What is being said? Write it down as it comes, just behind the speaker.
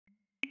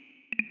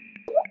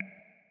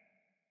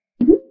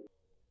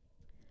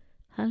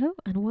Hello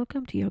and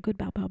welcome to your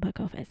GoodBarber back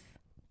office.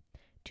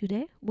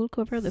 Today we'll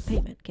cover the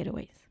payment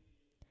gateways.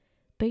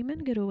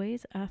 Payment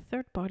gateways are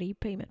third-party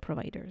payment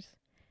providers.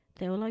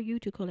 They allow you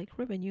to collect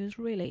revenues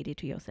related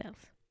to your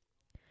sales.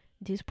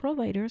 These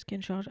providers can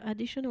charge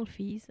additional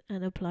fees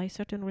and apply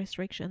certain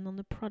restrictions on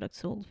the product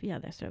sold via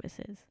their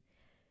services.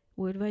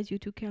 We advise you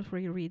to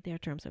carefully read their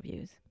terms of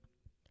use.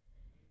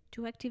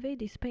 To activate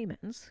these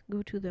payments,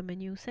 go to the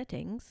menu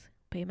Settings,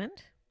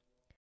 Payment.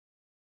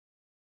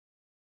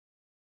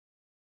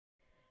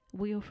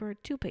 We offer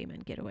two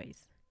payment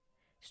gateways.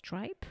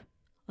 Stripe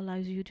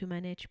allows you to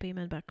manage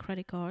payment by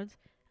credit cards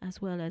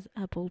as well as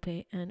Apple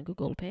Pay and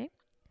Google Pay.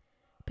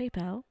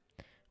 PayPal,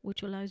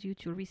 which allows you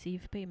to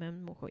receive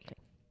payment more quickly.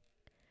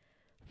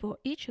 For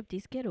each of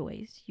these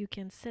gateways, you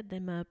can set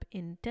them up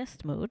in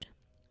test mode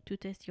to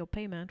test your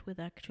payment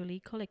without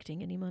actually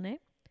collecting any money,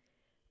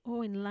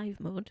 or in live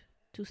mode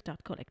to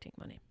start collecting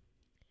money.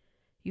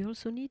 You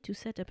also need to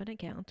set up an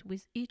account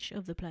with each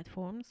of the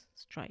platforms,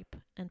 Stripe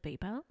and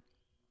PayPal.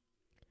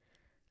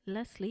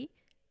 Lastly,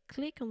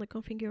 click on the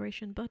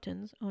configuration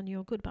buttons on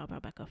your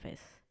GoodBarber back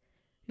office.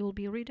 You'll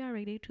be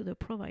redirected to the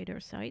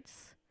provider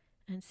sites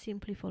and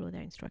simply follow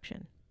their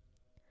instruction.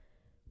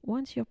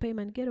 Once your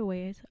payment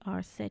gateways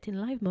are set in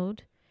live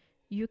mode,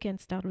 you can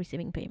start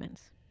receiving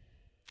payments.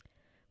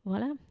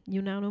 Voila,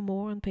 you now know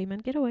more on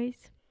payment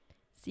gateways.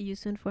 See you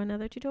soon for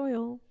another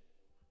tutorial.